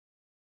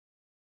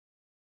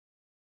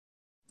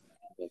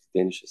That's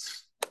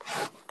dangerous.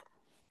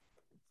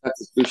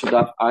 That's a Kiddushin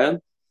Daf iron.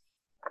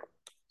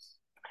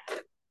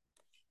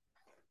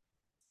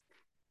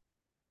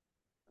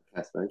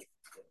 That's right.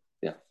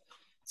 Yeah. It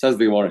says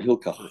the Gemara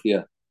Hilkach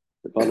here.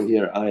 The bottom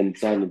here, iron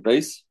down the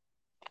base.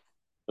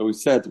 And we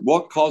said,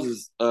 what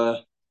causes a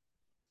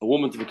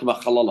woman to become a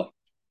halala?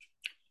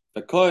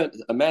 If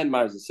a man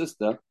marries a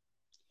sister,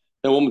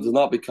 then a woman does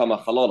not become a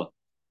halala.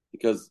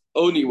 Because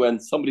only when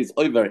somebody's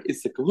over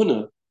is a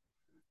kahuna,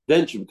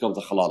 then she becomes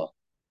a halala.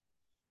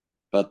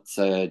 But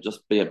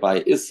just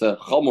by Issa,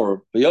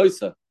 Chomor,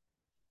 Bayoisa,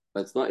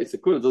 but it's not Issa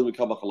Kuna, it doesn't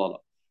become a halala.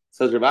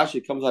 Says Rav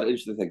Ashi comes out an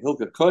interesting thing.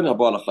 Hilka Kohen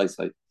Habana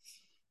Chaisai.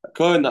 A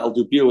Kohen that'll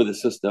do beer with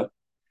his sister.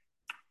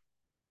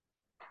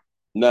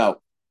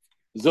 Now,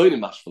 Zoyna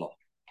Mashvala.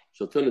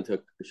 She'll turn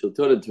into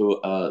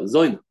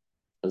Zoyna.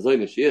 A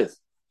Zoyna she is.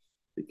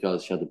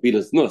 Because she had to beat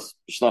his nus.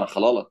 She's not a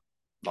halala.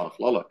 Not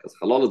a halala. Because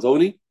halala is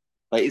only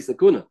by Issa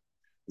Kuna.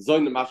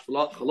 Zoyna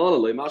Mashvala, halala,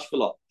 lay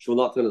Mashvala. She will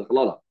not turn into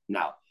halala.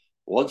 Now,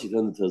 once she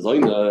turns into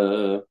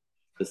Zoyna,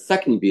 the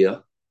second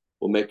beer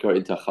will make her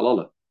into a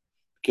halala.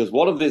 Because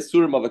one of the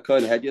surim of a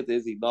Kohen Hedyot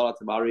is he's not allowed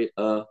to marry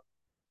a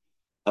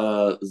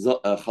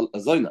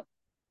Zoyna.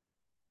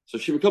 So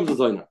she becomes a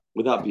Zoyna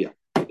without beer.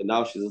 And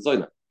now she's a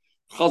Zoyna.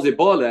 Chazi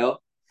Baalel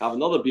have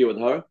another beer with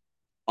her,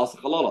 as a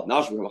halala.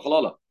 Now she becomes a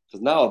halala.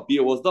 Because now a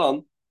beer was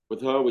done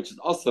with her, which is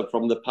also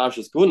from the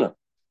Parshas Kahuna.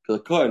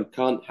 Because a Kohen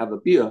can't have a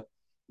beer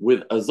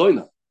with a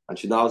Zoyna. And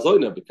she's now a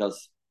Zoyna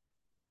because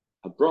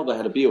her brother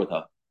had a beer with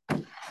her.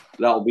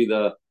 That will be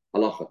the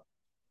halacha.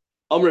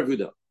 Amr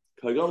Vuda.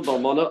 Kagadol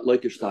Almana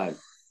like a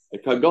A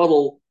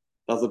Kagadol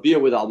does a beer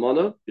with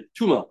Almana, it's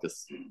 2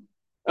 malchus.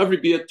 Every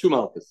beer, 2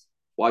 malchus.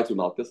 Why 2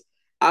 malchus?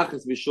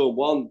 Achas Mishul,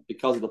 one,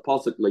 because of the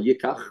Pasuk La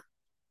Yikach.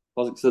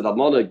 Pasuk said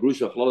Almana,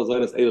 Grusha, Chalala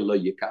Zaynas, Eila La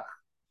Yikach.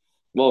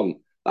 One.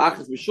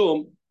 Achas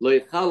Mishul, La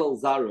Yichalal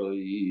Zaro.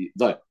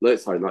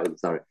 Sorry, not even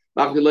sorry.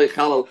 Achas La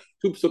Yichalal,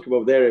 2 psukim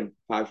over there in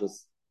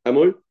Parshas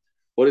Emor.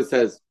 What it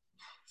says,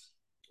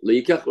 La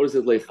Yikach, or it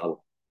says La Yichalal.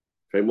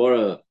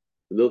 Fremora,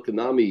 Lil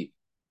Kanami,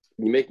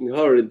 you're making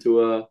her into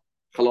a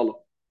halala.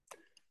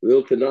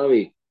 Lil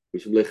Kanami, we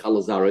should lay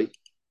chalazari.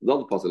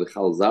 Not possible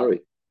chalazari.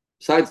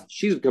 Besides,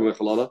 she's becoming a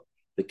halala.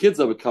 The kids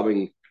are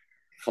becoming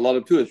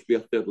halala too. It should be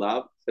a third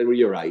lab. Say, well,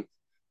 you're right.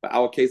 But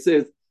our case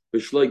is,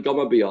 Bishloi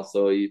Gama Bia.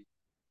 So he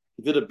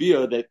did a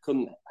beer that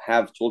couldn't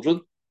have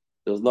children.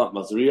 There was not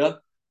Mazriya.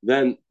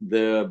 Then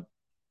the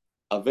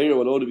Avera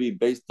would only be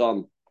based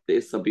on the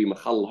Issa be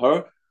Machal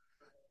her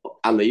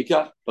and the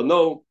Yikach. But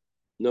no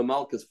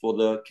malchus for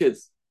the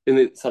kids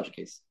in such a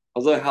case.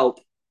 As I help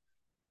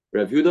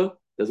Rav Yehuda,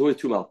 there's always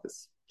 2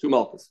 malchus. 2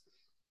 malchus.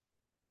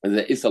 And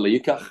the Issa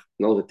Yikach,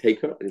 no, the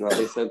taker, you know what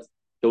they said?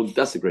 Don't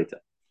desecrate her.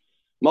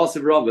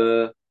 Massive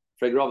Rava,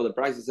 Fred Rava, the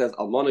Brisa says,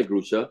 Almana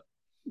Grusha,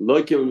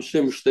 Loikim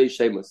Shim Shtei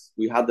Shemus.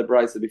 We had the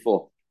Brisa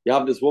before. You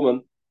have this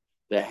woman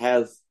that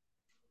has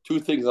 2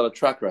 things on a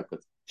track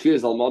record. She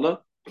is Almana,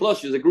 plus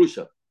she's a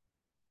Grusha.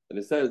 And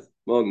it says,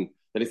 then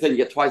he said you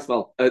get twice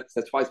malchus. It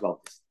says twice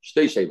malchus.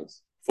 Shtei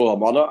Shemus. For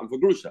Almana and for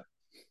Grusha.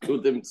 So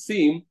it would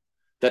seem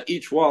that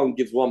each one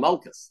gives 1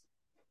 malchus.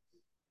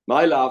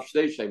 My love,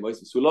 Shtei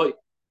Shemois, Suloi.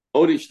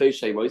 Only Shtei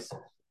Shemois,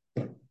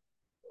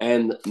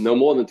 and no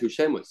more than 2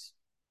 Shemois.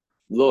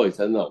 Loi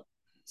said no.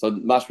 So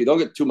we don't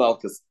get 2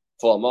 malchus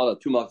for Almana,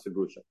 2 malchus for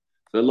Grusha.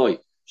 So Loi,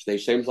 Shtei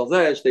Shemois al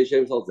Zeh, Shtei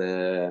Shemois al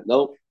Zeh.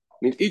 No,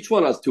 means each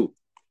one has 2.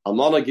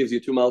 Almana gives you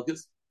 2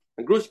 malchus,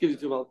 and Grusha gives you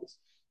 2 malchus.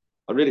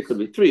 Or really could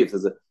be 3 if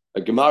there's a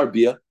Gemar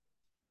beer.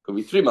 Could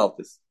be 3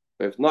 malchus.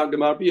 But if it's not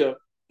Gemar beer,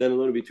 then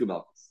it'll only be 2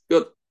 malchus.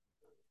 Good.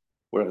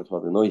 Where is it?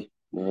 No,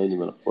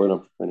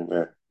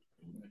 anywhere.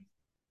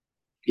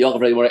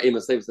 Yachar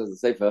Amos says the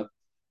Sefer.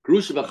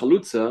 Grusha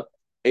v'chalutza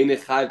eine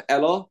chayv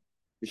ela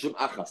mishum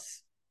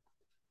achas.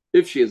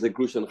 If she is a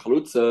grusha and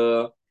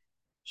chalutza,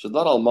 she's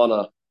not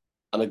almana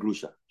and a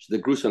grusha. She's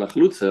a grusha and a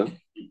chalutza.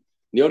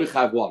 You only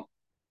have 1.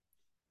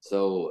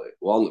 So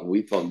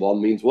we thought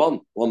 1 means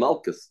 1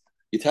 malchus.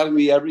 You're telling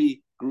me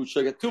every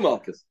grusha get 2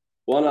 malchus.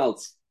 1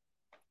 else.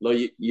 Lo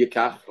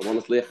yikach, 1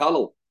 is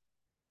leichalal.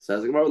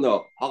 Says the Gemara,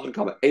 no.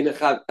 Eine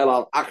chayv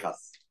ela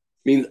achas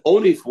means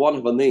only if one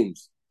of her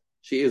names.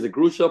 She is a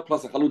grusha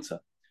plus a chalutza.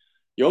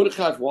 You only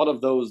have 1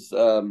 of those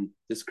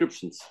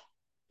descriptions.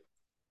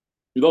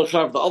 You don't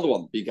have the other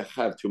one. You can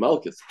have 2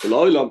 malchus.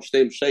 There'll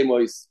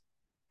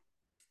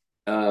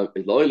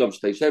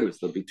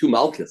be 2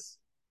 malchus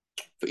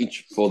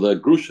for the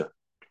grusha.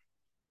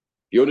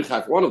 You only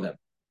have 1 of them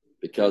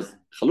because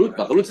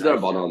chalutza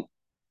derabanan.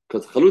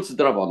 Because chalutza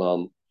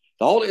derabanan.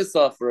 The whole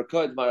issa for a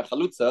kohen by a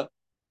chalutza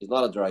is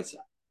not a deraisa.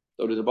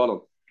 So the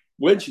bottom.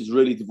 When she's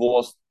really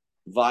divorced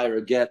via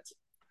a get,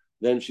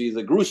 then she's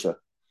a grusha.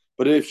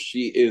 But if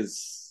she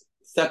is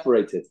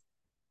separated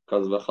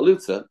because of a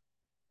chalitza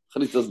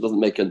doesn't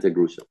make it into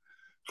grusha.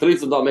 Chalitza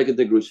does not make it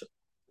into grusha.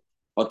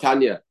 Or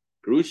Tanya,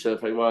 grusha,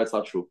 it's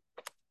not true.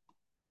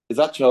 Is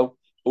that true?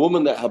 A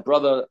woman that her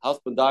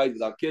husband died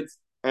without kids,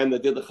 and they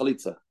did the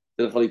chalitza.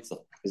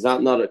 Is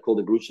that not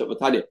called a grusha? But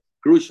Tanya,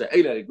 grusha,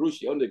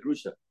 only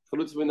grusha.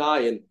 Chalitza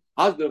minayin,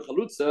 husband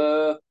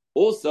chalitza,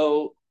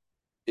 also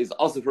is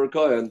also for a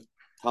kohen.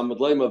 Tamad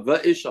leima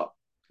ve'isha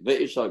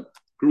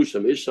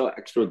grusham isha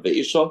extra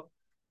ve'isha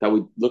that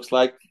looks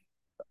like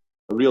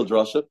a real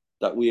drasha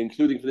that we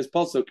including for this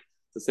pasuk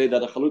to say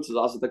that a chalutz is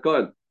also the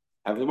kohen.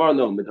 And tomorrow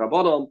no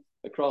midrabanon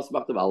across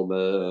maktav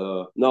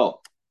alma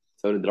no.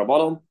 So the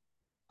drabanon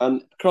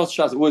and across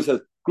shas it always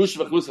says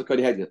grusham chalutz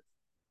kohen heged,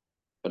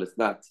 but it's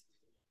not.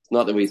 It's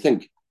not the way you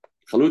think.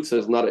 Chalutza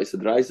is not a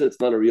isadraisa. It's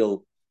not a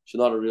real. She's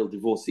not a real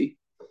divorcee.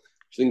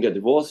 She didn't get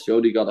divorced. She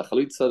only got a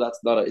chalutza. That's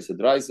not a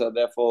isadraisa.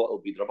 Therefore,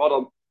 it'll be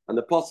drabanon. And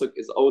the pasuk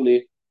is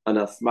only an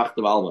asmach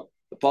of alma.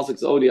 The pasuk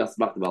is only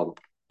asmach of alma.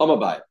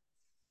 Amabai.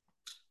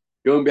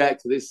 Going back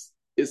to this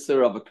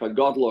isser of a kohen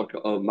gadol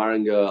or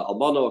marrying a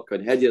almana or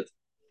kohen hedyet,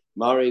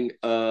 marrying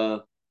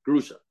a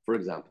grusha, for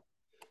example.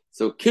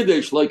 So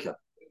kiddush loika,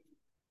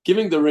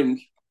 giving the ring,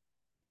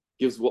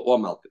 gives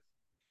one malchus.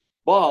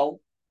 Baal,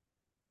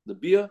 the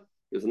beer,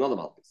 gives another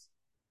malchus.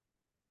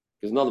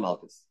 Gives another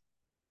malchus.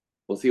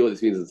 We'll see what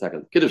this means in a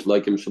second. Kiddush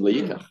loikim shem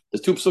leikach.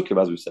 There's two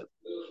psukim, as we said.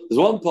 There's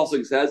one pasuk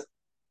that says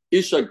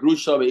isha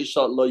grusha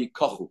ve'isha lo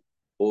yikachu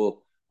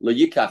or lo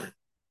yikach.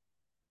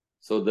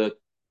 So the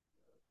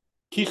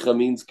kicha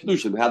means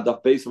Kiddushin. We had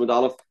Daf Beis with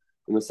Aleph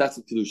in the set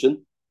of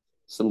Kiddushin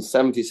some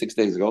 76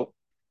 days ago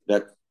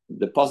that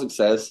the pasuk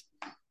says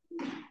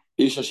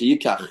isha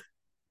sheyikach,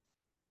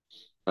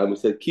 and we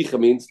said kicha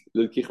means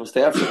kicha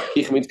stay after.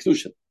 Kicha means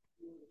Kiddushin.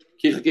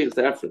 Kicha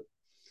stay after.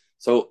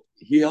 So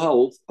he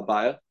holds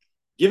Abaya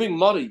giving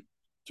money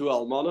to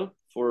almana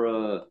for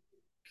a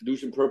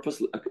Kiddushin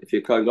purpose. If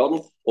you're kohen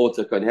gadol or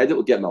to kohen hedyet,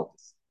 will get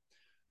malchus.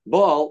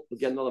 Baal will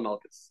get another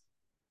malchus.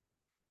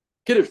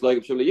 Kiddush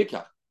loikim shem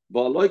leyikach.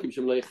 Baal loikim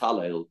shem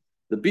leyichalel.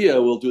 The bia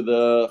will do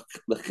the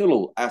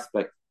chilul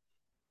aspect.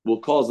 Will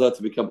cause her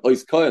to become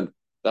ois kohen.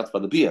 That's by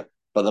the bia.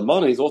 But the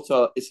money is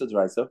also issa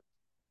d'oraisa,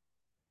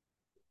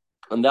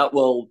 and that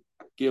will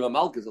give a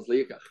malchus of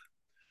leyikach.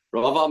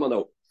 Rav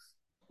Amano,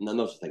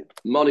 no such thing.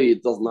 Money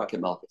does not get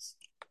malchus.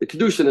 The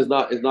Kiddushin is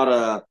not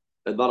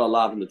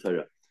allowed in the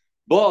Torah.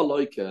 Baal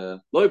loike,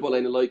 loy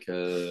balein loike.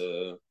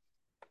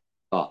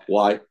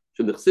 Why?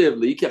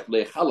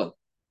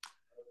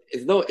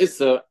 It's no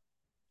issa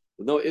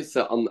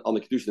on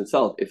the Kiddushin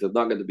itself if there's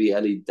not going to be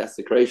any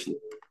desecration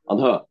on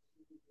her.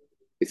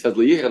 It says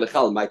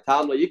my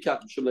tam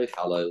leyikach shum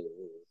leyichalel.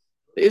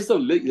 The issa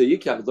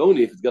leyikach is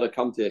only if it's going to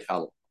come to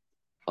echalel.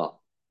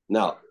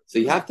 Now, so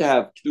you have to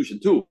have Kiddushin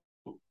too,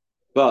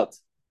 but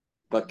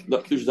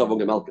Kiddushin itself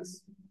won't get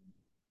malchus.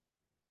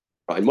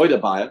 Right, Moida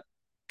Baya,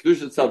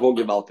 Kiddushin itself won't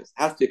get malchus.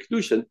 Has to be a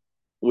Kiddushin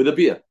with a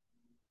beer.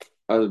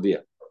 Out of the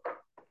beer.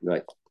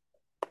 Right.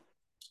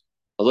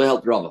 Although I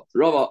helped Rava.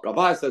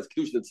 Rabbi says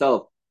Kiddushin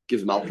itself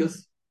gives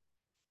malchus.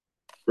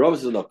 Rava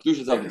says no,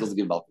 Kiddushin itself doesn't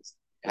give malchus.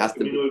 It has to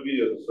be.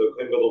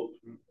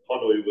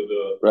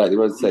 Right, they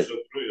want to say.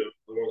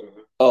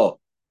 Oh,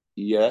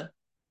 yeah.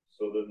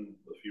 So then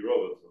the few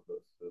Rava,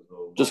 there's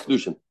no. Just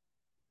Kiddushin.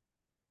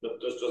 No,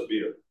 just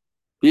beer.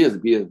 Beer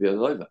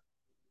over.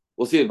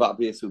 We'll see about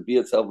beer. So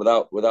beer itself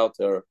without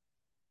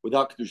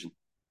Kiddushin.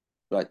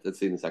 Right, let's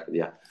see in a second.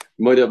 Yeah.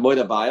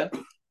 Moida Baya.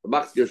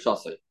 Max Gir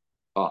Shasai.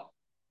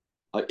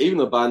 Even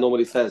though Baya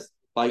normally says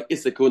by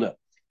Isakuna,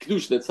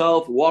 Kiddushin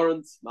itself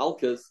warrants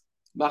malchus.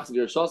 Max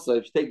Gir Shasai.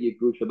 If you take your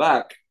grusha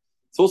back,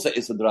 it's also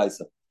Issa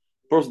D'Oraisa.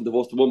 Person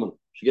divorced a woman.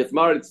 She gets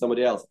married to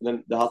somebody else, and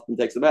then the husband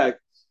takes her back.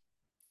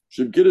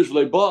 Should Kiddush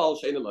Baal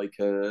Shayna like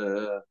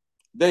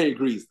they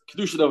agrees.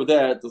 Kiddushin over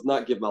there does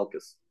not give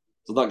malchus.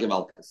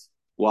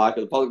 Why?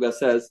 Because the pasuk that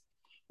says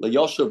La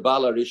Yoshev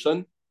Bala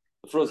Rishon,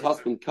 the first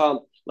husband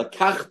can't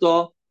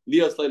Lakachta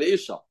Lias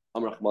Isha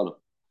Amrachmanu.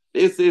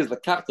 This is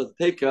Lakachta to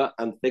take her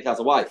and take her as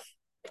a wife.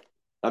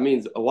 That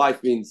means a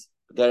wife means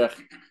Derech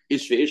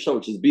Ish Isha,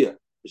 which is beer.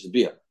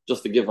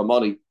 Just to give her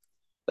money.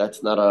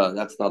 That's not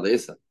the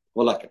Issa.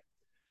 Well,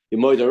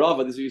 Imoida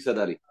Rava, this is what you said,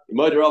 Eddie.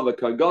 Imoida Rava,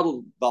 Kohen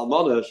Gadol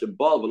Balmana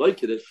Shebal V'Loy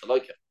Kiddush V'Loy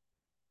Kiddush.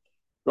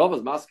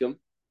 Rava's maskim,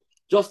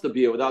 just a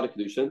beer without a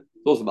Kiddushin,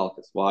 it's also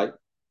malchus. Why?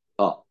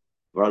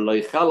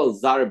 V'Loy Chalal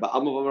Zar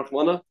Ba'amav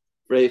Amrachmana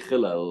Vrei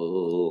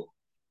Chilel.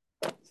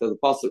 Says the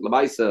pasuk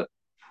Lamaisa.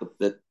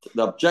 The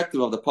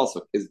objective of the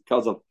pasuk is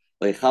because of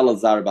Loy Chalal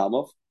Zar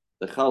Ba'amav.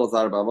 The Chalal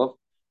Zar Ba'amav,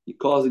 you're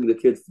causing the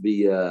kids to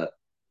be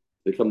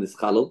become this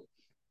Chalal.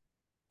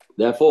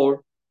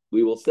 Therefore,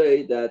 we will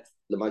say that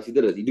the Maisi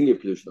did it. He didn't give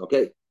Kiddushin.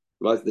 Okay.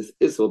 This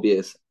is will be a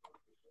Is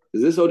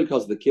this only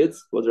because of the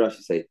kids? What did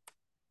Rashi say?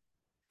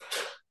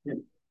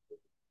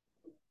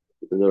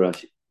 No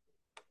Rashi.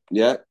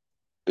 Yeah.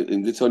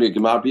 And it's only a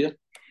Gemar beer?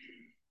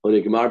 Only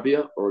a Gemar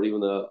beer or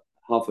even a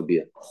half a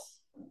beer?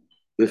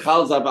 The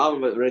Chal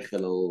Zarba'am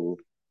Rechel.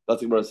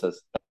 That's what it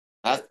says. It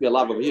has to be a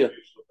lab over here.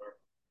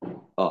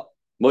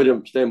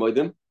 Moedim, Shtei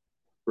Moedim.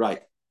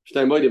 Right.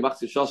 Shtei Moedim,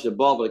 Machzir Shasha,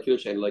 Baal, but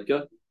Kiddush ain't like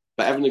it.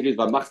 But everyone agrees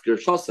by Machzir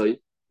Shasha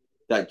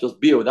that just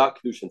beer without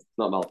Kiddushin is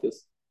not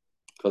malchus.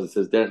 Because it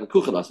says Derech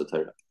Kuchen as a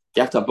Torah.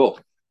 You have to have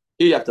both.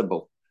 Here you have to have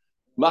both.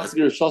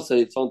 Machzir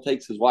Shasha, if someone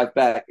takes his wife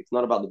back, it's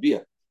not about the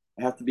beer.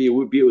 It has to be a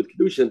beer with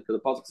Kiddushin, because the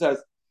pasuk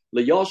says,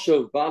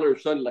 LeYoshev Baler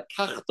Shon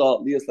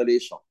Lakachta Lias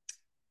Ladisha.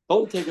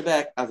 Don't take it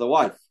back as a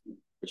wife,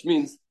 which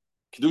means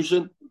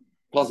Kiddushin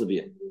plus a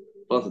beer.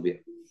 Plus a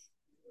beer.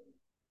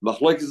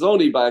 Machlokes is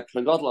only by a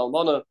Kangadol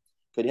Almana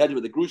can hedge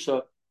with the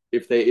Grusha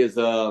if there's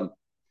a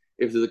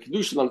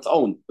Kiddushin on its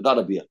own without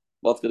a beer.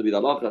 What's going to be the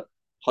halacha?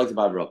 Chayte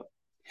by Rabba.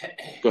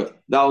 Good.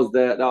 That was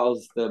the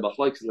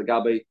Machlokes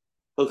Lagabe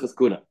Hilchas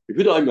Kuna. If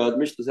you don't know, the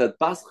Mishnah said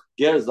Bas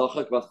Ger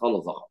Zachak Bas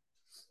Chalal Zachak.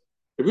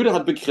 If you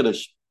had big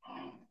Kiddush,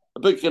 a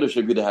big Kiddush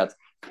if you had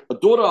a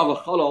daughter of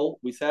a Chalal,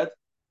 we said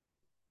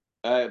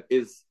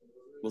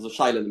was a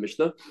Shaila in the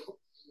Mishnah.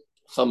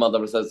 Some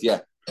other says, yeah,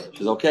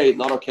 she's okay,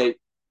 not okay.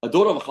 A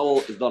daughter of a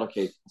Chalal is not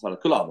okay. It's not a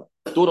Kulava.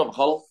 A daughter of a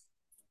Chalal,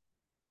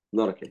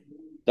 not okay.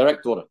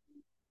 Direct daughter.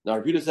 Now,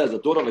 Rebuta says a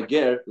daughter of a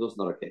Ger is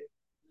not okay.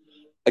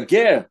 A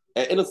Ger,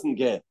 an innocent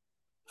Ger,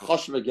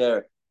 Choshev a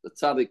Ger, the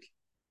Tzaddik,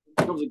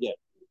 becomes a Ger.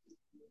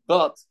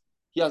 But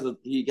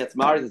he gets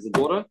married as a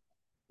daughter.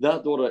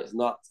 That daughter is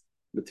not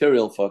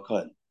material for a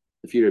Kohen,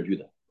 the fear of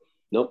Rebuta.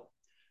 No.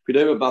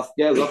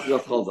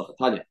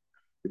 Tanya.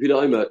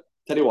 Rebuta,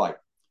 tell you why.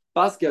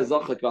 I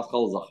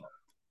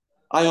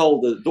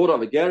hold the daughter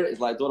of a ger is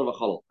like daughter of a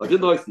chalal. I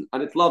didn't know,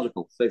 and it's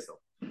logical to say so.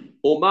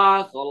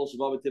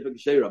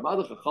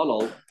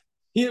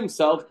 He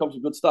himself comes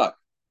from good stock.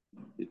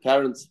 His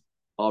parents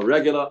are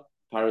regular,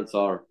 parents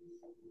are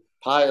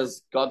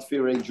pious,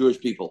 God-fearing Jewish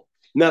people.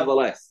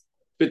 Nevertheless,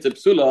 bit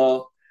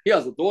psula, he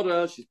has a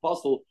daughter, she's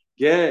possible,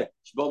 ger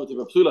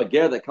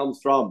that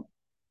comes from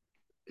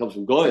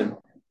Goyim.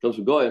 For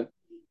sure,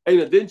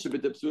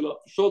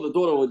 the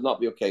daughter would not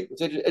be okay.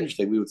 It's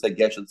interesting. We would say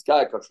Geshen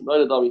Sky,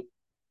 Dami.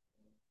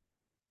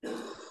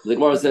 The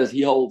Gemara says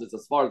he holds it's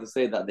as far as to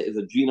say that there is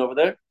a gene over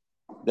there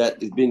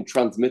that is being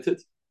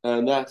transmitted,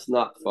 and that's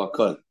not for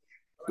Kohen.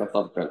 Not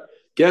for Kohen.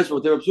 Now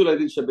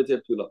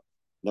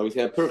we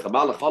say Pircha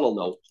Malach Halal.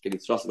 No, getting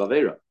stressed about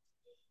Avera.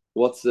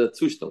 What's a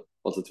tushtel?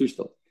 A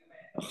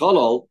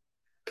Halal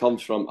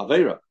comes from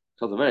Avera.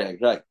 Comes Avera,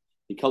 right?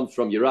 He comes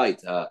from, you're right,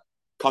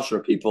 kosher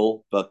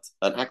people, but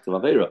an act of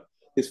Avera.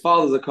 His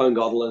father's a Kohen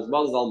Gadol and his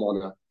mother's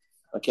Almana.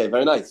 Okay,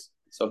 very nice.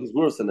 So he's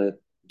worse than a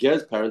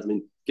Ger's parents.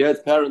 Ger's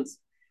parents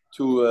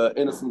to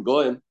innocent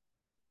Goyim,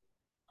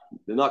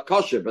 they're not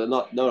kosher, but they're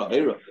not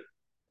Avera.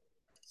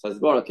 So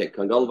it's more okay.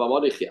 Kohen Gadol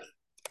v'Amanichiach.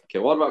 Okay,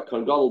 what about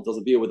Kohen Gadol does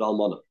a beer with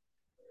Almana?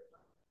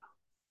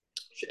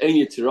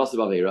 She'eni Tirasa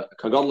Avera.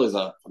 Kohen Gadol is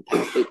a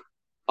fantastic,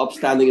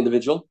 upstanding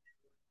individual.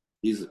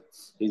 He's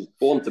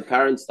born to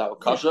parents that were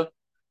kosher,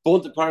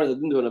 born to parents that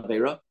didn't do an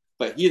Avera,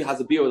 but he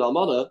has a beer with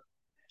Almana.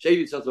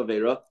 She'eni Tirasa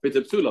Avera,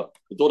 B'tei Psula.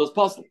 The daughter's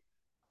possible.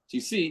 So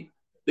you see,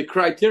 the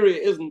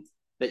criteria isn't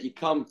that you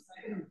come.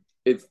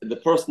 It's the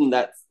person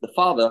that the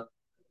father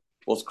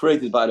was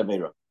created by an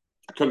Avera.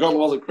 Kohen Gadol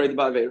wasn't created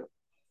by Avera.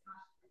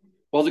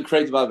 Wasn't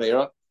created by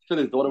Avera. So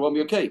his daughter won't be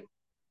okay.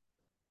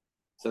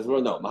 Says, well,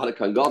 no. Mahana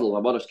Kohen Gadol,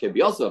 Amana can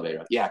be also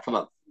Avera. Yeah, come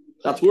on.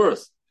 That's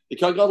worse. The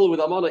Kohen Gadol with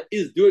Amana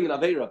is doing an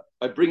Avera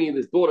by bringing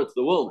his daughter to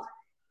the world.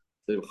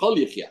 So,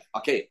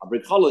 okay, I'll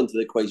bring Chalal into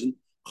the equation.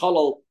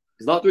 Chalal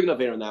is not doing an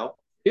Avera now.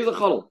 He's a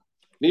Chalal.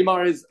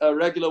 Nimar is a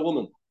regular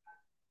woman.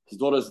 His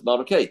daughter is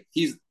not okay.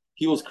 He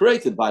was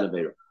created by an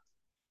Avera.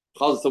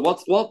 So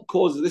what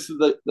causes, this is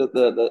the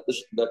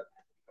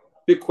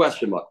big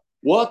question mark.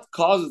 What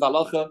causes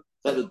halacha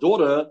that the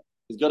daughter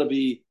is going to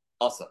be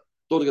asa?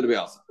 Daughter going to be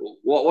asa.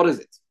 What is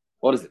it?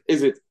 What is it?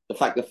 Is it the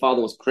fact the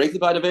father was created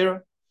by the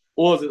Avera?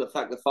 Or is it the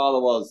fact the father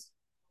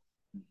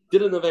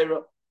did an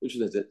Avera? Which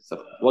is it?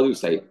 So what do you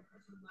say?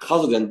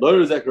 Chazagan,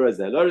 Lor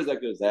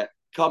Zekar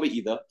can't be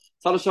either.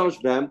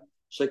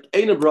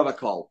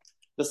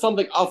 There's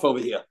something off over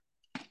here.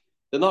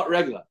 They're not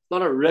regular. It's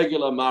not a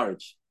regular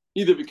marriage.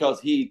 Either because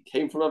he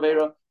came from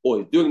Avera or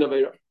he's doing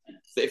Avera.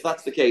 So if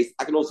that's the case,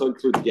 I can also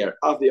include the ger.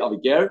 After the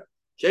ger,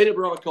 Shayna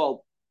Barava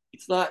called.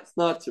 It's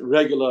not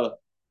regular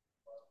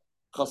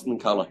custom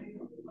color.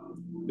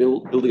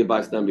 Building a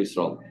bystand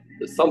Yisrael.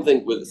 There's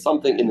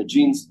something in the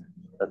genes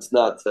that's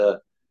not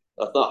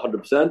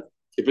 100%.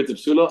 If it's a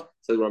psula,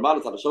 says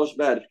Ramana Tabashosh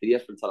bad. If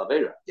it's from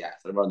Talavera, yeah,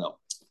 so no.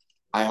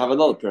 I have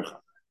another percha.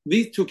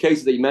 These two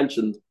cases that you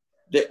mentioned,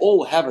 they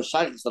all have a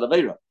shaykh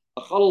Talavera.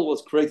 A chalal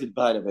was created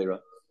by an Avera.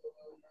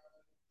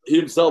 He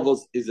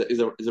himself is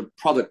a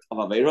product of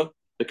Avera.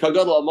 The Kohen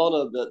Gadol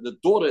Almana, the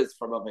daughter is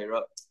from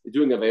Avera, they're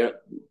doing Avera.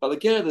 But the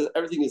ger,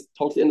 everything is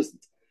totally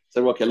innocent.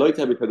 So okay,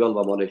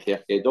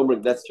 don't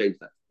bring, let's change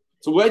that.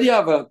 So where do you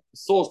have a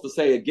source to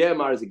say a ger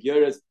marries a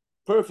ger,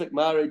 perfect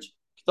marriage,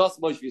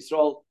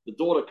 the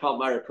daughter can't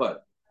marry a Kohen?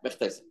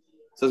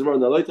 Says we're in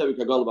the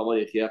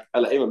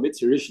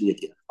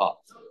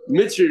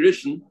Mitzri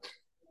Rishon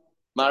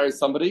marries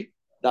somebody,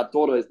 that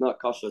daughter is not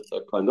kosher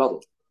to Kohen Gadol.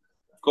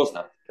 Of course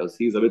not, because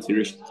he's a Mitzri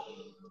Rishon.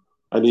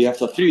 And you have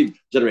to have 3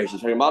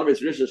 generations. Your mother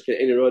Mitzri Rishon can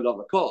any road of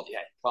the call.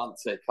 Yeah,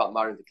 can't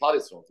marry the Klal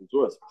Yisrael. It's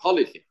worse.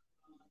 Chalichia.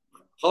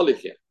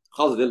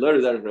 Chaz the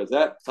learner there for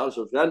that. Sarah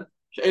Shofran.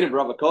 She'eni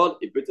Brava call.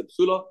 Ibita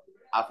Psula.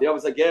 After you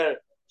have a ger.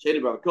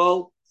 She'eni Brava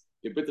call.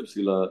 Ibita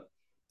Psula.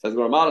 Says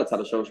Ramana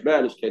Sarah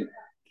Shofran. She can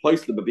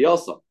place the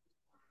babiasa.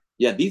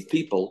 Yeah, these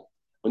people,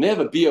 when they have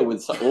a beer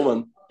with a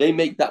woman, they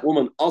make that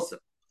woman asa.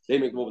 They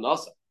make the woman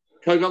asa.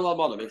 Kohen Gadol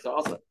Almana makes her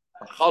asa.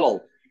 A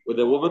chalal with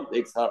a woman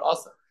makes her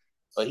asa.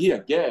 But here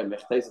again,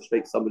 Mechtes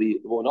speaks somebody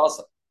who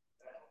also.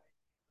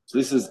 So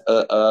this is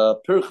a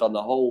pircha on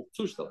the whole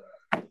tushta.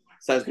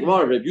 Says the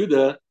Gemara, Reb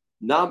Yehuda,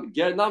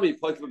 ger nami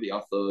point with the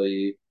after.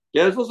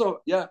 Ger is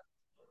also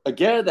a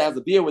ger that has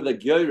a beer with a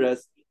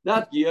geres.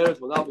 Not geres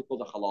will now be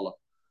called a halala.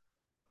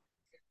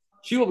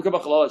 She will become a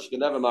halala. She can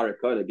never marry a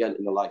kohen again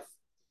in her life.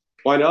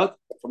 Why not?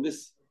 From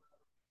this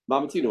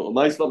mamatino,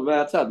 my love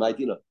outside, my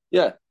dina.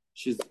 Yeah,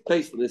 she's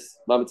based on this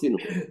mamatino.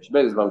 She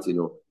made this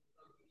mamatino.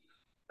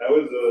 How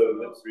is the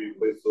mitzvah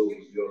placed over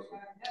Yosef?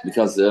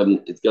 Because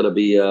it's gotta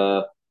be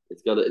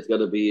it's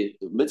gotta be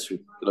mitzvah.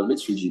 Got a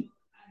mitzvah gene.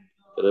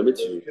 Got a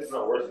mitzvah. The kid's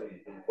not worse than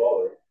the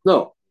father.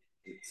 No,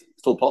 it's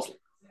still possible.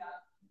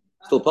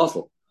 Still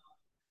possible.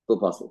 Still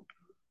possible.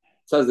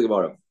 Says the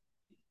Gemara.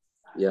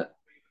 Yeah.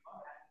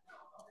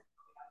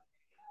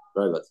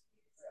 Very good.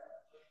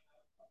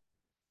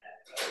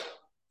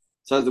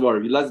 Says the Gemara.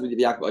 If you like with the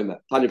Yaakov Omer,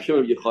 Tanya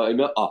Pshimah Yecha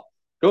Omer.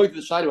 Going to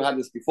the Shai who had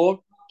this before.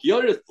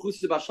 Gioris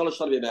Pchusi Bashalosh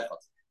Shalav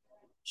Yemechot.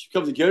 She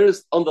becomes a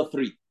Gioris under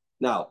 3.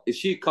 Now, is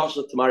she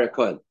kosher to marry a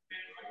Kohen?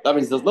 That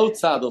means there's no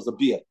tzad, there's a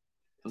beer.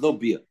 There's no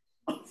beer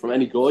from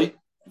any goy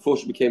before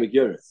she became a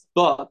Gioris.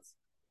 But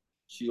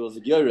she was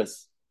a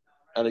Gioris.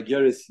 And a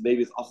Gioris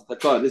maybe is also a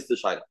Kohen. This is the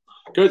Shai.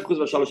 Gioris Pchusi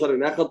Bashalosh Shalav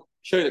Yemechot.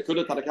 Shai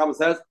Nekudah, Tanakama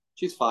says,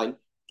 she's fine.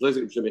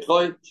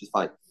 She's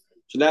fine.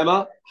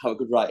 Shnema, have a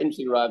good ride.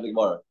 Interesting ride in the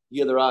Gemara.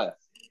 Hear the raya.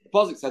 The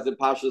Pasuk says in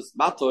Pashas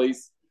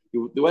Matois,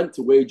 they went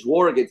to wage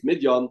war against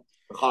Midian.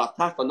 All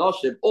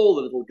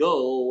the little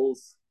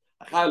girls,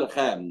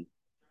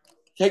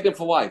 take them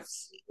for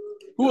wives.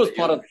 Who was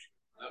part of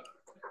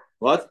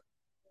what?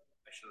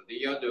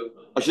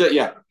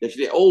 Yeah.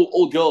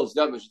 All girls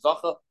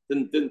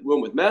didn't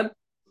room with men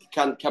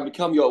can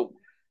become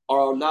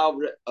are now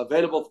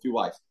available for your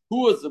wives.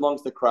 Who was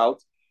amongst the crowd?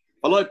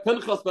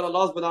 Pinchas ben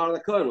Elazar ben Aaron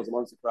the Kohen was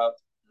amongst the crowd.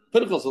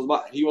 Pinchas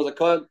was a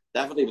Kohen,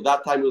 definitely, but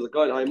that time he was a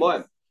Kohen.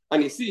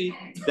 And you see,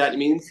 that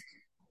means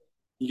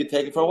you can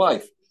take it for a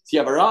wife. So you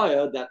have a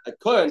raya that a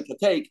Kohen can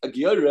take a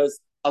Gioris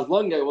as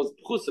long as it was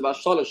Pchusim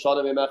Ashalosh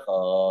Shana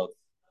Memechad.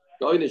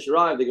 The Oynish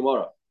raya of the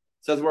Gemara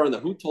says we're in the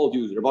who told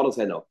you? Rabbanon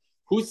say no.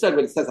 Who said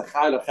when it says a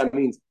Chai Lechem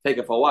means take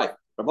it for a wife?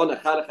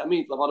 Rabbanon Chai Lechem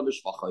means Rabbanon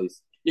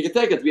B'Shvachos. You can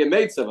take it to be a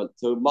maidservant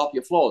to mop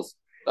your floors.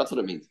 That's what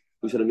it means.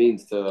 That's what it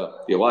means to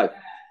be a wife.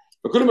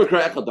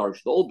 The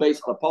old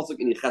base on a pasuk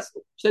in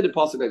Yecheskel. Say the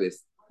pasuk like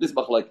this. This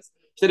machlokes.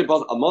 Say the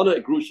pasuk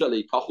Amana Grusha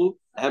leikachu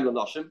ahem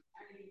lanashim.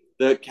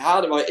 The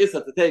kahanim is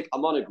to take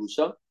Amana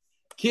Grusha.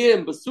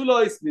 Kim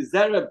basulois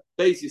mizera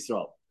beis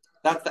Yisrael.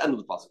 That's the end of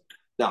the pasuk.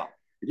 Now,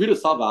 if you do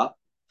Sava,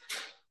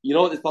 you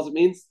know what this pasuk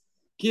means?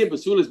 Kim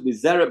basulois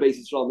mizera beis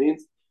Yisrael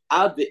means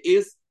ad the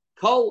is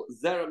kol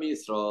zera mi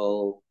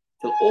Yisrael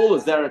till all the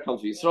zera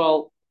comes to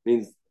Yisrael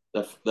means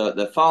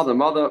the father and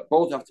mother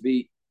both have to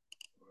be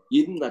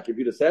Yidden, like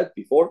Rebuta said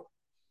before.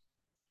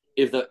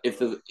 If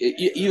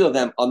either of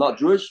them are not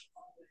Jewish,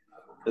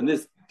 then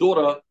this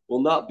daughter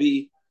will not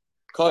be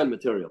Kohen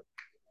material.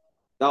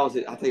 That was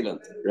it. I think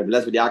Rebbe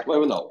Leslie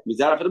Yaakov, no.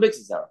 Mizarah for the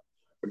mixed Zara.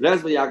 Rebbe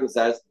Leslie Yaakov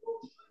says,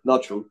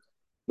 not true.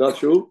 Not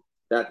true.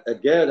 That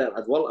again, that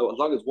as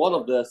long as one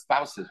of the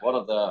spouses, one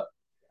of the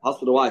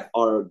husband or wife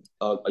are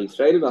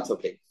Israeli, that's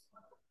okay.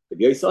 If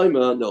you're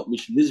Yisrael, no.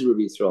 Mish Nizra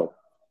Yisrael.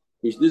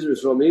 Mish Nizra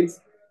Yisrael means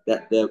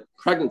that the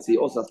pregnancy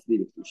also has to be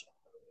with Kedusha.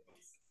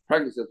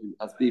 Pregnancy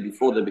has to be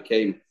before they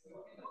became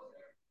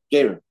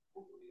Gerim.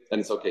 Then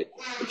it's okay.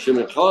 You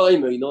know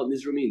what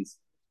Nizra means?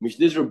 Mish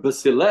Nizra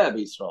Basileh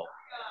Yisrael.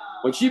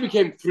 When she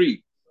became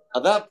 3,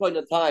 at that point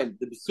in time,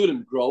 the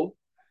Basulim grow.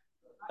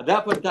 At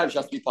that point in time, she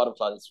has to be part of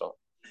Klal Yisrael.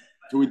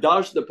 To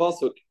redash the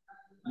pasuk,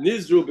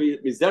 Nizru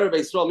Mizera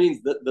Yisrael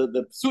means that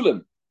the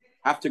Basulim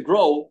have to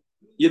grow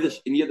in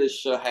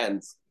Yiddish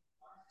hands.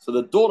 So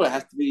the daughter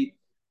has to be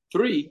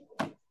 3,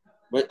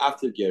 but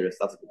after Geras.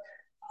 That's good.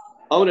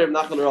 Amar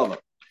Nachman Rava.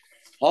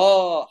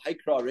 Now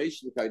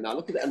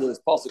look at the end of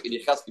this pasuk in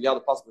Yecheskel. The other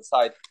pasuk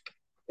beside.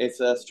 It's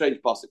a strange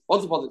pasuk.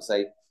 What's the pasuk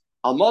say?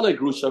 Almana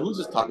Grusha. Who's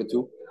this talking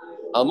to?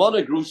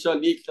 Almana Grusha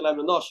Li'ichelem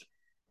Nashim.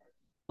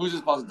 Who's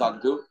this pasuk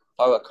talking to?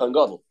 Talking about Kohen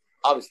Gadol.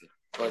 Obviously,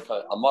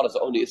 Almana is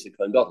only Issa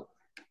Kohen Gadol.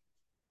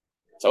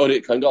 It's only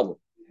Kohen Gadol.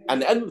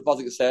 And the end of the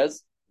pasuk it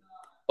says,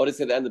 what does it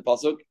say? The end of the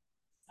pasuk,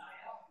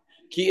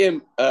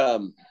 Ki'im,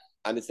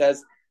 and it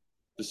says,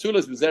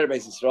 Besulas B'Zer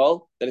Beis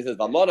Yisrael. Then it says,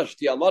 Almana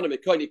Shti Almana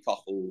Mekoni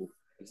Kachu.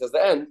 It says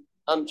the end,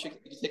 and you can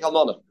take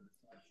Almana.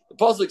 The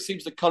pasuk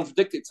seems to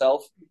contradict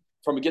itself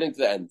from beginning to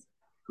the end.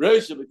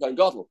 Rosh B'Kohen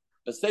Gadol,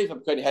 the Sefer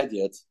B'Kohen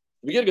Hedyot.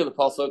 The beginning of the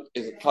pasuk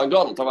is Kohen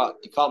Gadol, talking about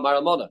you can't marry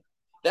Almana.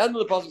 The end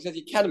of the pasuk says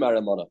you can marry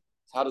Almana.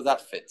 So how does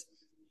that fit?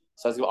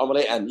 So it's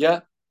Amalei end.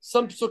 Yeah,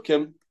 some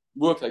psukim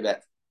work like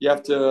that. You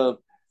have to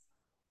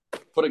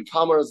put in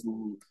commas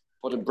and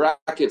put in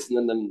brackets,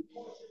 and then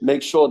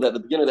make sure that the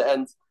beginning and the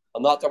end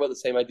are not talking about the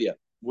same idea.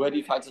 Where do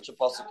you find such a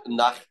pasuk in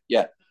Nach?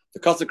 Yeah, the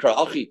Kasakra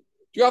Achi.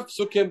 Do you have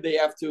psukim? They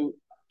have to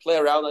play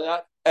around like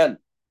that. And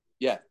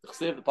yeah, the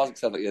pasuk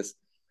says like this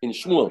in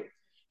Shmuel.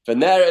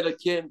 V'ner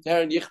Elokim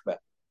Teren Yichbe.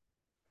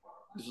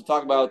 This will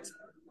talk about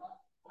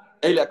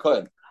Eli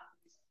Cohen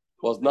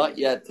was not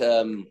yet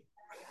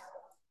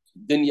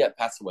didn't yet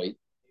pass away.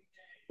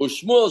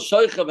 Ushmuel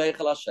shoicha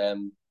v'heichel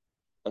Hashem,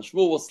 and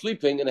Shmuel was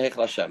sleeping in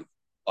Heichel Hashem.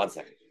 1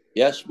 second.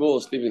 Yes, Shmuel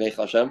was sleeping in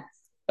Heichel Hashem.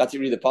 That's you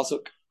read the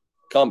pasuk.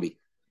 Can't be.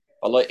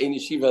 Allah ein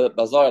yeshiva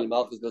bazar al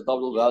malchus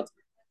double that.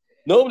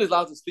 Nobody's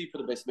allowed to sleep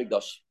in the Beis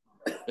Mikdash.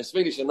 Beis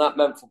Mikdash is not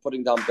meant for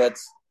putting down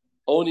beds,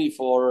 only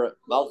for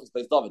Malchus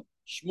Beis David.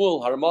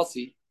 Shmuel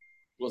Haramasi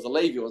was a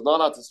Levi, was not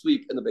allowed to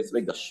sleep in the Beis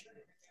Mikdash.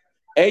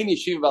 Ein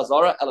yeshiva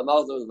bazara el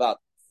malchus that.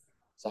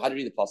 So how do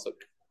you read the pasuk?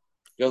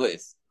 Go like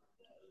this.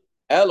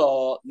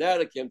 Elo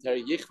nerakim ter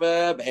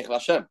yichve b'Heichel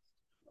Hashem.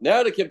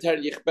 Nerakim ter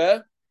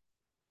yichve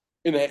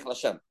in Heichel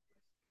Hashem.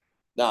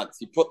 Now,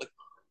 you put the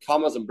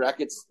commas and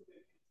brackets,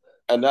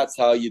 and that's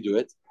how you do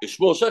it.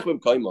 So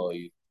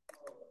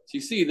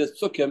you see this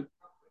psukim,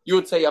 you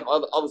would say you have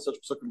other such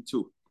psukim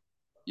too.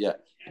 Yeah,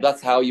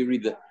 that's how you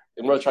read the.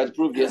 And we're trying to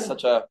prove there's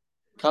such a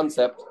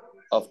concept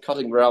of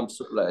cutting around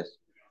psukim.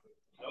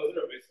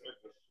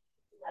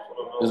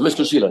 There's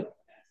Mishkan Shila.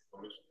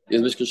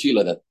 There's Mishkan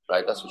Shila then,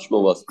 right? That's what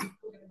Shmuel was.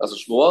 That's what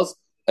Shmuel was,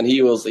 and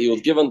he was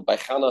given by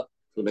Chana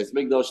to the Beis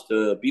Mikdash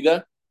to be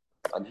there,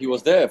 and he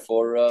was there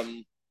for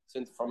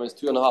since from his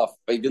 2.5.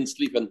 But he didn't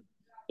sleep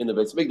in the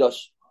Beis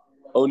Mikdash.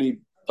 Only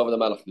David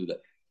HaMelech could do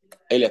that.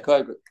 Eli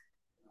Kohen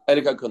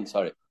couldn't.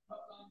 Sorry.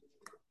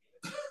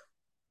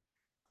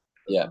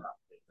 Yeah.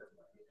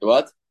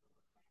 What?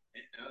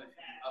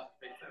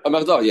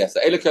 Yes.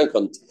 Eli Kohen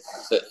couldn't.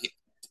 So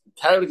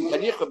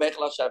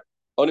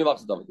only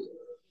David.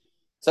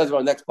 Says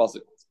our next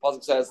pasuk.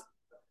 Pasuk says,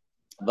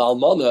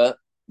 "Valmana."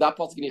 That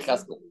pasuk in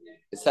Yecheskel.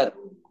 It said,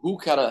 "Who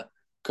can a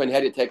Kohen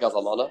Hedyot take as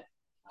almana?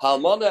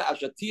 Almana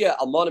ashatia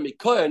almana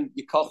mikohen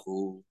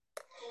yikachu."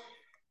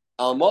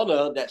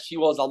 Almana, that she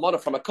was almana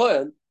from a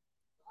Kohen,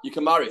 you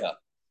can marry her.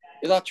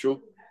 Is that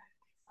true?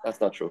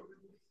 That's not true.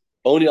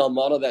 Only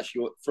almana that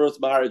she first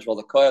marriage was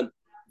a Kohen,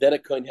 then a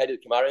Kohen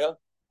Hedyot can marry her.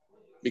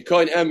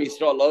 Mikohen em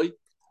Yisrael loy.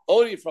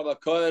 Only from a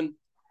Kohen,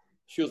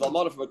 she was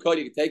almana from a Kohen,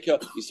 you can take her.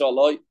 Yisrael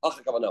loy.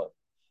 Achakavano.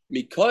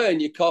 Mikohen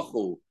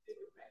yikachu.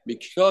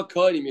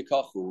 Mikohen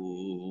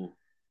yikachu.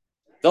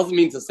 Doesn't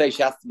mean to say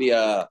she has to be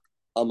a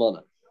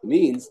almana. It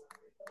means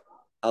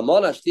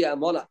almana shtia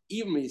almana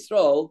even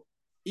Yisrael.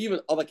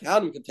 Even other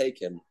Kahanim can take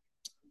him.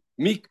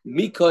 Mi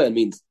Kohen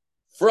means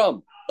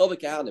from other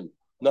Kahanim,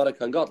 not a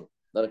Kohen Gadol.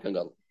 Not a Kohen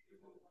Gadol.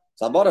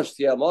 So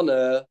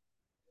Amana,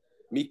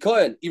 Mi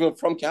Kohen, even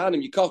from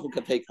Kahanim, Yikachu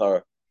can take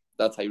her.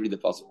 That's how you read the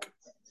pasuk.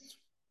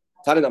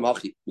 Tani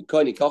Namachi, Mi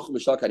Kohen Yikachu,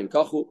 Mishal Kahanim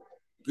Yikachu,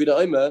 Pida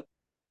Oime,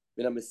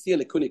 Mina Messiah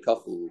Lekuni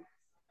Yikachu.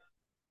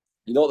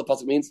 You know what the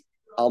pasuk means?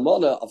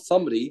 Almana of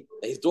somebody,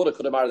 his daughter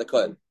could have married a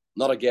Kohen,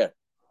 not a ger.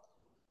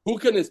 Who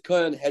can his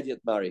Kohen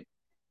Hedyot marry?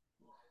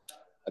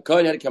 A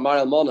Kohen had to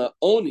marry Almana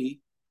only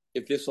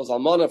if this was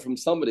Almana from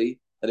somebody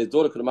that his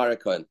daughter could marry a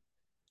Kohen.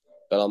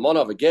 But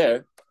Almana of a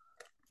ger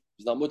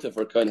is not mutter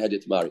for a Kohen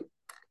Hedyot to marry.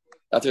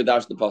 That's what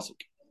dash the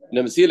pasuk.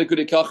 Nemesile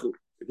kudikachu.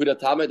 Kuda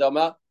tame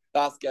dama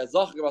baske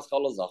zach was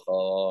chalo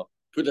zacha.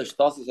 Kuda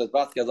shtasi says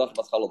baske zach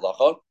was chalo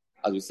zacha.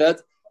 As we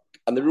said,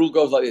 and the rule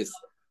goes like this: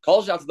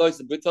 Kol shat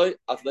dois bitoy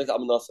at dois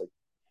amanasay.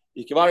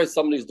 You can marry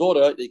somebody's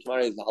daughter, you can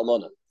marry his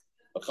Almana.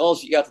 But Kol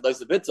she at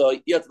dois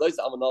bitoy, at dois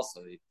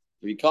amanasay.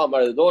 If you can't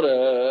marry the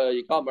daughter,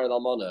 you can't marry the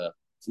almana.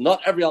 So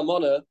not every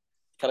almana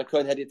can a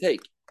Kohen Hedyot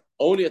take.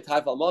 Only a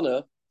type of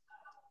almana,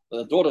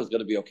 the daughter is going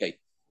to be okay.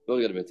 The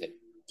daughter is going to be okay.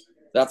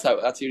 That's how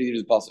you read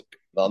the pasuk.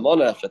 The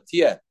almana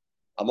shatia,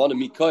 almana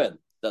mi Kohen,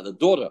 that the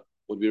daughter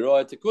would be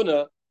royal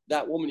tikuna.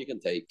 That woman you can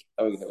take.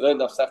 And we can learn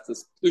enough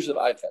seftis Kiddushin of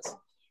Eiches.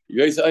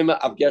 Yoysa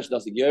Avgesh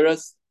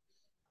Nasigeres.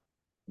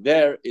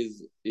 There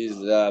is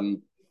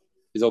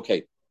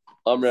okay.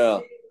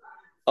 Amra.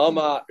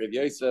 Amar Rav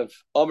Yosef,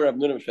 Amar Rav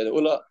Nunim Shveda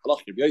Ula,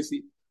 Halach Rav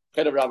Yosi,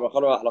 Chedav Rav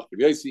Rachana, Halach Rav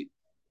Yosi.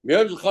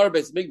 Miyam Zechar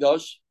Beis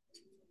Mikdash,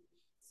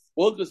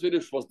 all Beis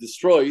Mikdash was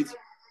destroyed,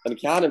 and the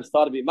Kahanim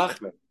started to be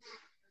machmer.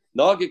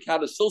 Nagi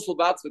Kahanim social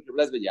bats with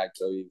Rav Lezbe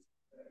Yaakov.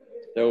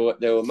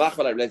 They were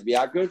machmer like Lezbe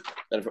Yaakov,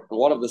 and if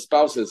one of the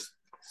spouses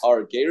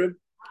are gerim,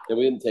 then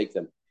we didn't take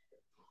them.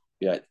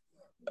 Yeah,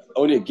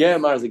 only a ger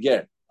marries a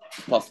ger.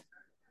 Possible.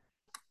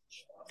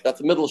 That's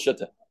the middle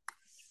shitta.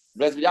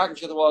 Blessed Yaakov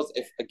Shita was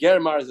if a ger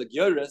marries a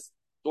geris,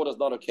 daughter's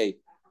not okay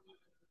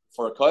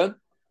for a Kohen.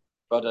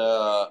 But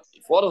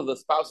if one of the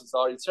spouses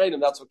are Yisraelim,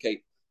 that's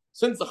okay.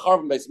 Since the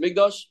Charvan Beis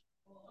Mikdash,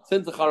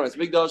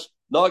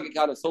 Nagi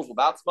kind of social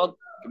batsman,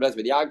 Blessed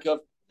Yaakov,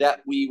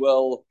 that we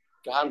will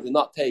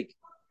not take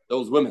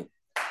those women.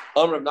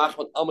 Amr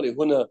Nachman, Amri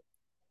Huna,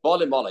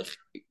 Bali Malach.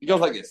 It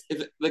goes like this: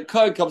 if the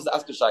Kohen comes to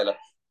ask a Shaila,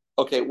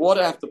 okay, what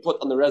do I have to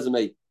put on the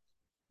resume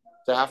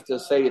to have to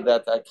say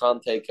that I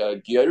can't take a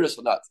geris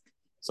or not?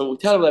 So we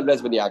tell him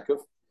Lezben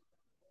Yaakov.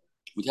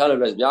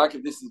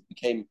 This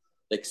became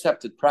the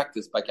accepted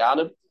practice by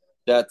Kahanim,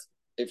 that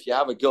if you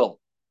have a girl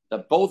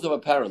that both of her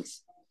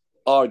parents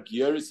are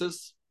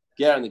Gerises,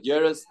 Ger and the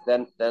Geris,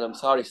 then I'm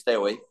sorry, stay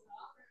away.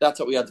 That's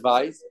what we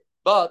advise.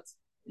 But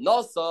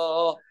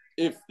Nasa,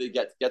 if they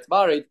get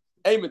married,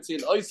 if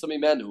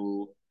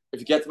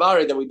you get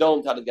married, then we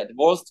don't have to get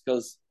divorced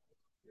because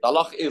the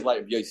halach is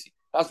like Rav Yosi.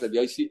 That's Rav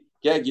Yosi.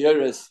 Ger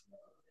Geris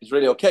is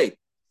really okay.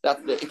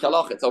 That's the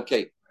ikalach. It's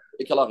okay.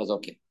 Ikalach is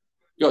okay.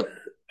 Good.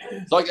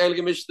 So like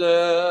Eilige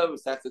Mishnah, we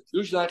say the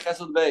Kiddushin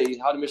Chesed Bay.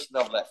 How the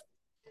Mishnah have left?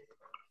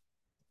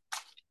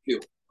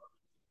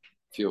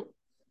 Few.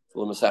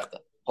 For the Masechta.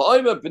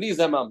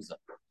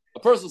 A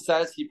person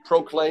says he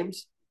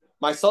proclaims,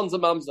 "My son's a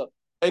mamza."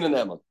 Ein an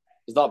eman.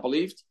 He's not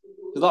believed.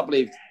 He's not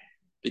believed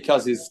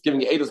because he's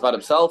giving edus about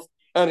himself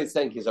and he's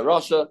saying he's a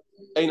Rasha.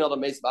 Ein other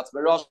meis bats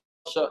Rasha.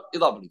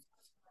 He's not believed.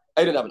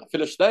 Ein an eman.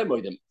 Finish them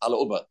with him.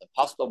 The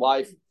pastor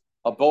wife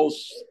are both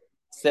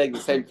saying the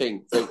same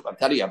thing. So, I'm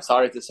telling you, I'm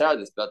sorry to say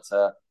this, but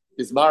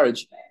his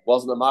marriage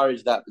wasn't a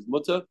marriage that was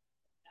mutter.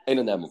 Ein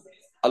an eman.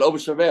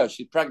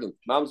 She's pregnant.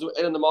 Mamzu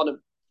ein an eman.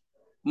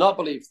 Not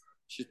believed.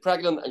 She's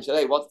pregnant and she said,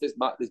 "Hey, what's this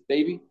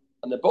baby?"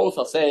 And they both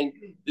are saying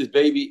this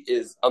baby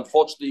is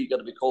unfortunately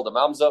going to be called a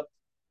mamza.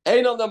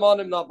 Ain't on them on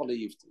him, not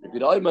believed. If you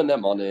don't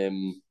them on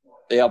him,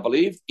 they are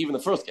believed. Even the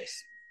first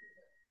case,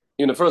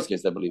 they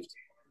believed.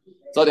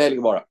 So the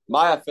Gemara,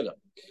 Maya Philip.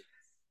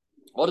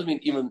 What does it mean?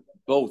 Even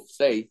both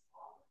say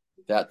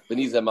that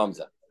Beniza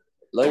mamza.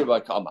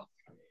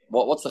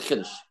 What's the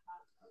chiddush?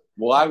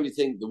 Why would you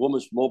think the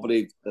woman's more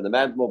believed than the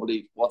man's more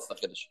believed? What's the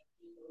chiddush?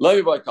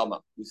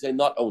 We say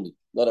not only,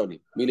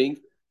 meaning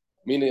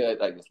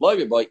like this. By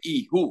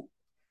who?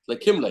 Like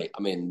Kimle.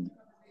 I mean,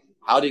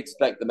 how do you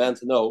expect the man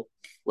to know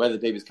where the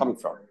baby's coming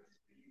from?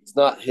 It's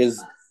not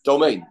his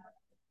domain.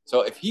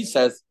 So if he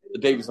says the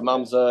baby's a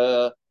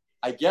mamza,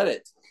 I get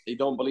it. They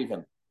don't believe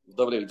him. He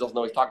doesn't know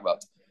what he's talking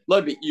about.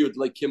 Like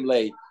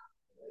Kimle.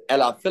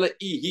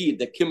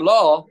 The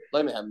Kimla.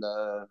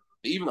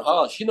 Even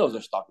her, she knows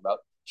what she's talking about.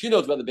 She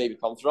knows where the baby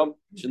comes from.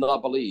 She's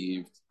not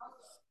believed.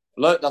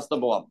 That's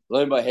number one.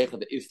 That's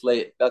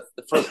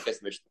the first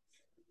case mission.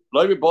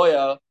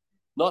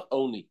 Not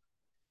only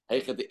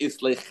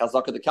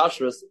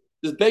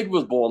this baby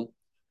was born.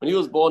 When he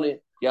was born,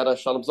 he had a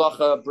shalom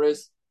zacha,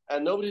 bris,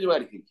 and nobody knew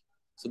anything.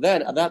 So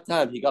then, at that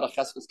time, he got a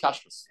cheskes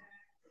kashrus.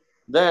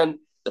 Then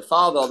the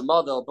father or the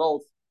mother or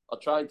both are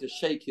trying to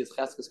shake his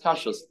cheskes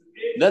kashrus.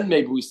 Then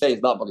maybe we say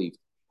he's not believed.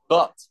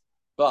 But,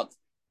 what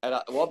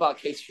about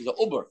case she's an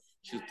uber?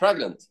 She's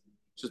pregnant.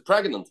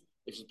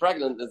 If she's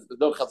pregnant, there's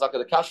no chazaka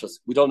the kashrus.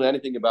 We don't know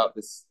anything about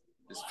this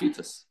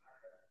fetus.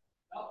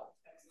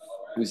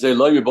 We say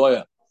lo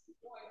miboya.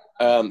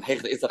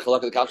 Hecht is the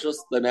chazaka the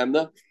kashrus. Lo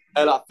memna.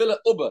 And I feel it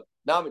uber.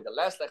 Now with the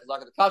last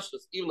chazaka the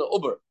kashrus, even the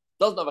uber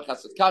doesn't have a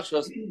chazaka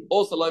kashrus.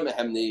 Also lo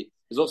mehemni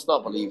is also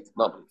not believed.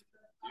 Not believed.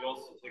 You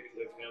also think it's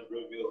like hands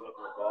reveals not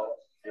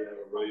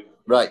involved.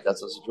 Right,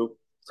 that's also true.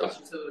 So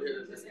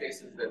this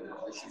case is that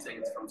she's saying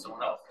it's from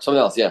someone else.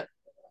 Someone else, yeah.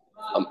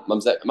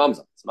 Mamza. It's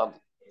mamza.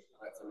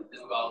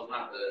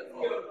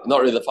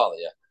 Not really the father,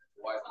 yeah.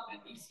 Why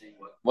isn't he saying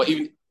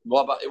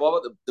what about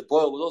the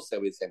boy will also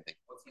say the same thing?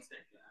 What's he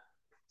saying?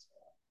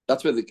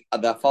 That's where the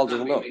father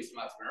doesn't know.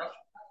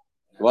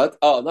 What?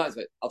 Oh, no, it's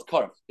right. Al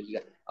Karf.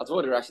 I was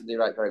wondering Rashi did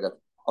right, very good. I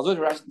was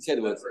wondering Rashi didn't say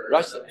the words.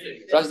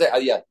 Rashi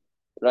said, yeah,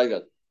 very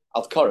good.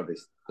 Al Karf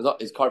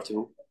is carved to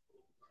who?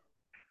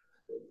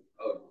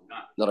 Oh,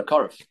 not a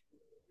Karf.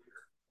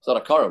 It's not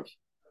a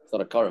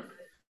Karf.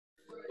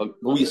 But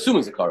we assume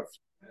it's a Karf.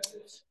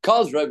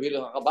 Because Rabbi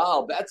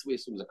Chabal, that's we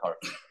assume it's a Karf.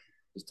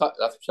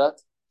 That's a pshat.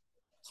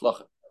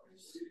 Slacha.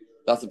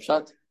 That's a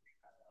pshat.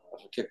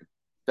 That's a kicker.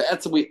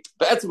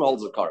 Be'etzim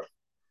holds a Karf.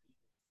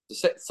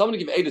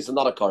 Somebody give Edis and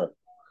not a Karf.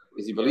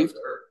 Is he believed?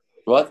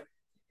 What?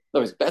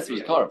 No, it's Be'etzim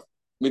is a Karf.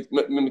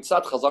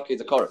 Mitzat Chazaka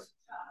is a Karf.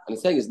 And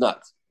he's saying he's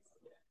not.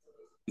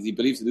 Is he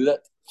believed to do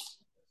that?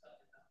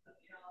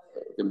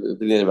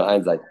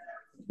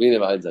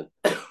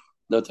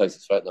 No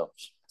choices right now.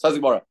 Says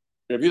Gemara.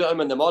 Rabbi Yehuda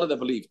and the mother that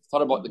believed.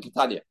 Thought about the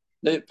Ketanya.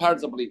 The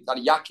parents don't believe. That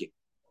Yaakov.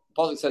 The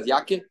pasuk says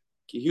Yaakov.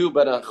 Kihu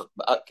ben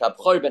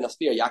Kabchoy ben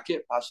Astir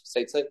Yaakov.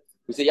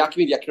 We say Yaakov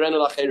means Yakirenu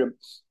Lacherim.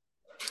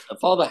 The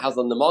father has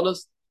on the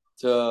monas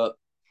to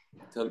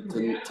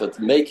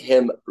make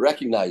him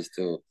recognized,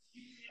 to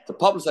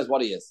publicize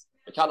what he is.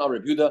 I can't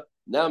Rabbi Yehuda.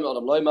 Now I'm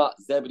on Loima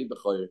Zebedi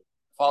B'choyer.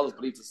 Fathers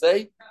believe to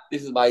say,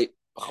 this is my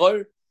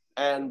B'choyer,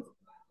 and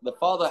the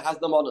father has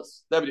the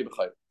monas Zebedi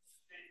B'choyer.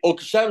 Or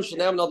Kashem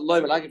Shanam not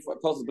Loima, like if a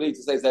person believes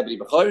to say Zebedi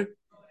B'choyer.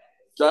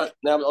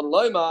 Now on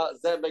Loima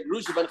Zebedi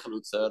Grusha ben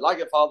Chalutza, like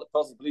a father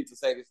person believes to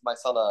say, this is my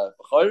son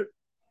B'choyer.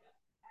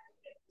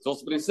 It's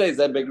also believed to say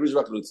Zebedi Grusha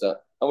ben Chalutza.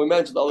 And we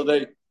mentioned the other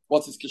day,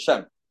 what's his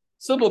Kashem?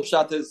 Simple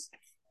pshat is,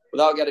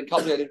 without getting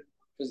complicated,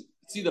 because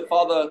see the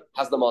father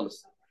has the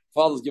monas. The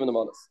father's given the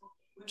monas.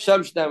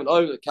 Shem Shnei and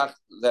Oil Kach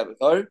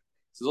Zebechor.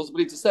 So it's also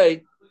believed to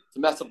say to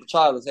mess up the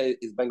child and say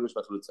is Ben Grush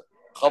Bechlutza.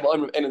 Chava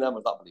Omer any of them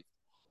was not believed.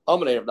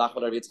 Omer of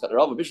Nachman Rav Yitzchak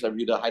Rav Bishlam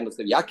Yuda Heinus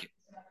said Yakim.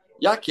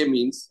 Yakim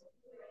means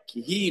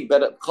he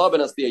better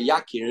Chabenas the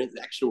Yakir is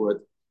the actual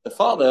word. The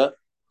father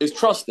is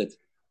trusted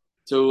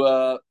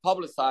to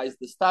publicize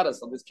the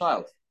status of this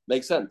child.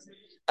 Makes sense.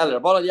 And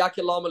Rabbanan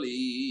Yakim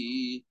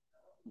Lamali.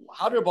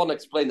 How do Rabbanan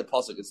explain the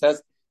pasuk? It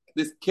says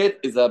this kid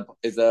is a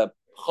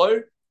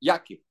Chor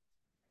Yakim.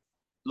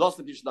 Lost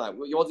the Pishnai.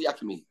 What does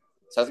Yakim mean?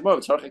 Says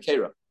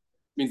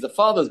means the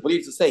father is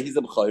believed to say he's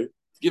a b'chor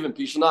to give him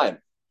Pishnayim.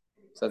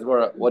 Says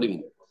what do you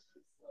mean?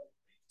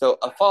 So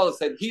a father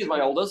said, he's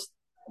my oldest,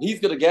 and he's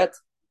going to get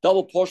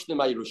double portion in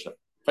my Yerusha.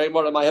 You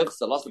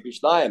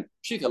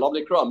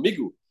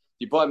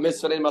buy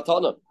mitzvah in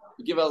matana.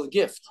 You give it as a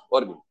gift.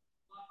 What do you mean?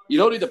 You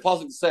don't need the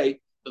pasuk to say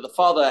that the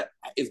father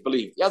is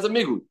believed. He has a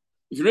migu.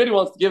 If he really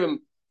wants to give him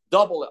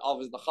double of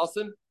his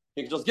nechasim,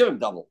 he can just give him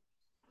double.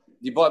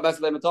 You buy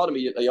mitzvah in matana,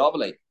 you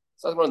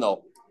so I want to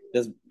know.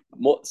 There's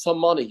some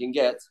money he can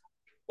get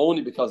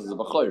only because he's a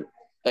b'choir.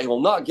 That he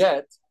will not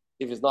get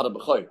if he's not a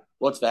b'choir.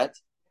 What's that?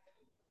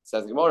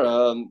 Says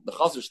Gemara, the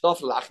chaser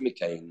shtafel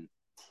achmikein.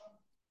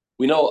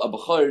 We know a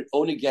b'choir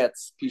only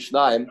gets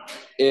pishnaim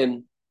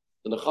in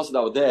the nechasim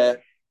that were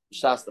there.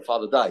 Shas the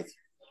father died.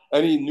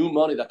 Any new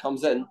money that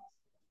comes in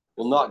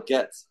will not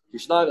get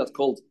pishnaim. That's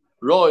called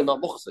roy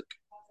not muchsik.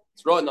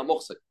 It's roy not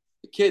muchsik.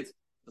 The kid,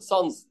 the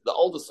sons, the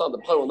oldest son, the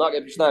b'choir will not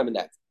get pishnaim in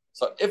that.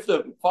 So if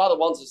the father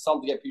wants his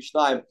son to get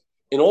pishnaim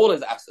in all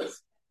his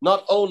assets,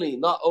 not only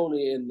in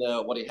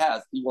what he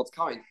has, he wants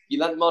kind. He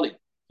lent money.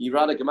 He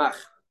ran a gemach.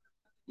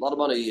 A lot of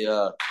money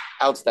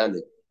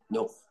outstanding.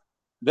 No.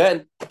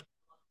 Then,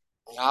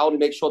 how do you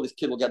make sure this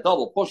kid will get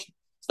double portion?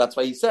 So that's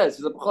why he says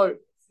he's a b'chor.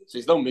 So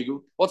he's no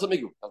migu. What's a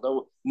migu?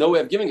 There's no way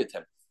of giving it to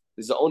him.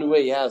 This is the only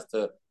way he has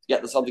to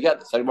get the son to get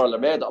this. The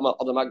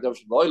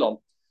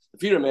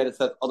Peter made it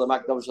said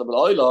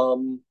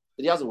that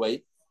he has a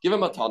way. Give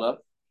him a tana.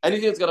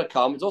 Anything that's going to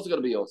come, it's also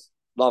going to be yours.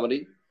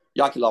 Lamadi,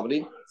 Yaki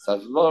Lamadi,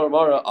 says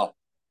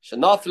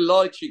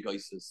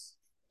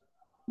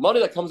money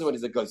that comes in when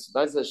he's a ghost.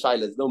 That's the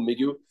shaila. There's no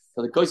migu.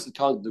 So the ghost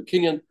can't do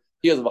kinyan.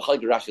 He has a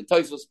v'chayk rash and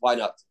toisus. Why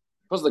not?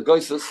 Because the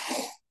ghosts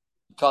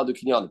he can't do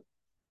kinyan.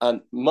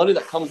 And money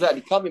that comes out,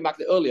 he can't be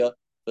maked earlier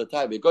for the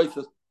time of the ghosts,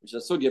 which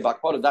is a sugya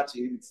back part of that.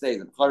 He would say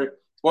the B'chari,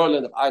 tomorrow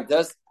of iron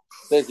test,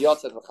 says the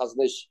Yotzet of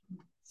Chaznish.